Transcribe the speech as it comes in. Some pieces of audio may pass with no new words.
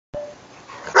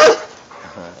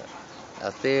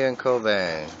Althea and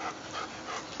Cobain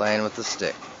playing with the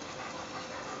stick.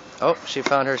 Oh, she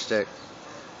found her stick.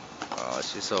 Oh,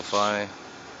 she's so funny.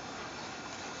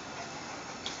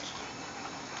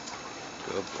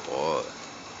 Good boy.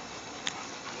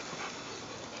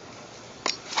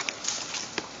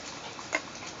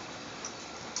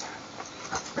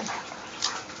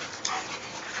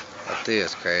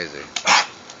 Althea's crazy.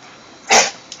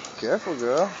 Careful,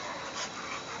 girl.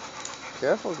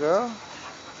 Careful, girl.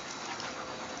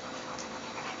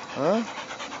 Huh?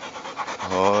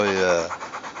 Oh, yeah.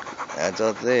 That's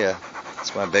Althea.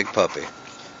 It's my big puppy.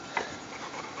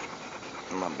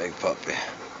 My big puppy.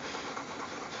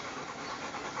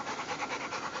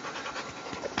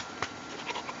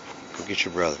 Go get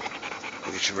your brother.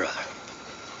 Go get your brother.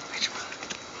 Go get your brother.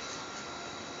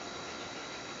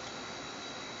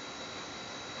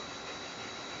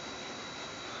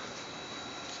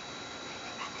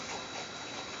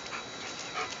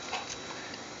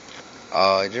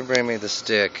 Oh, he didn't bring me the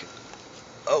stick.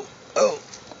 Oh, oh,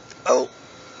 oh,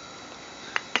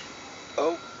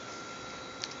 oh.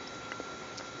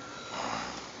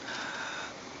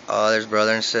 Oh, there's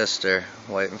brother and sister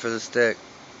waiting for the stick.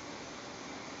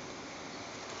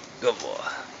 Good boy.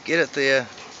 Get it, Thea.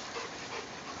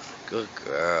 Good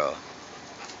girl.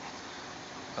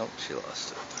 Oh, she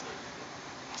lost it.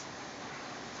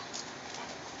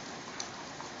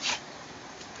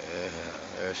 Yeah,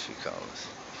 there she comes.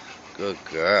 Good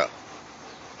girl.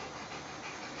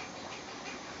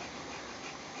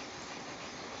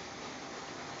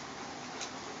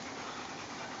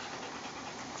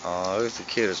 Oh, who's the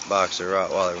cutest boxer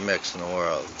Rottweiler mix in the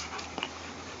world?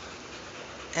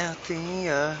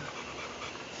 Althea.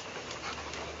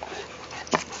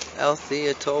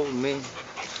 Althea told me.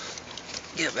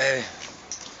 Get baby.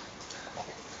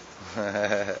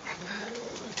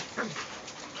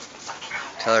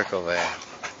 Tell her, Cobain.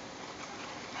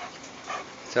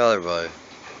 Tell her, buddy.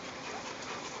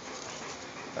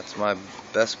 That's my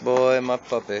best boy, my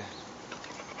puppy.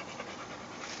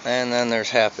 And then there's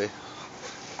Happy.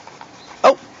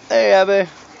 Oh, hey, Abby.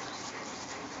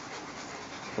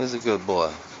 Who's a good boy?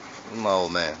 My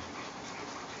old man.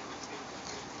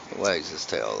 He wags his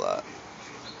tail a lot.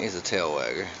 He's a tail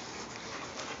wagger.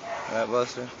 Right,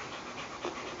 Buster?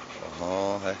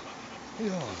 Oh, hey.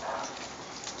 Yeah.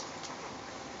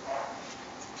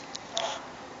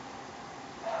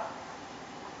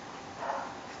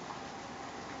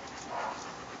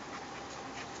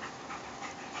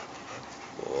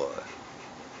 Boy.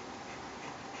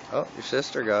 Oh, your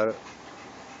sister got it.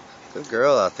 Good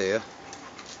girl out there.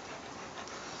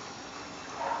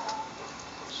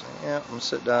 So, yeah, I'm gonna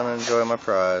sit down and enjoy my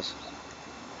prize.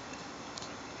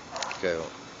 Okay,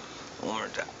 one more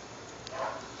time.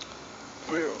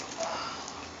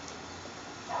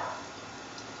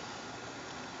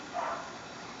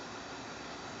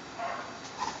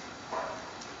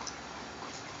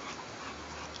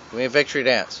 Give me a victory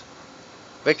dance.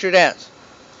 Victory dance.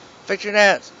 Victory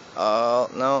dance. Oh,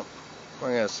 no. We're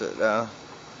gonna sit down.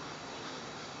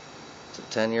 It's a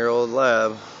 10-year-old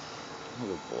lab.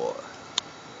 Good boy.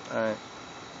 Alright.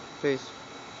 Peace.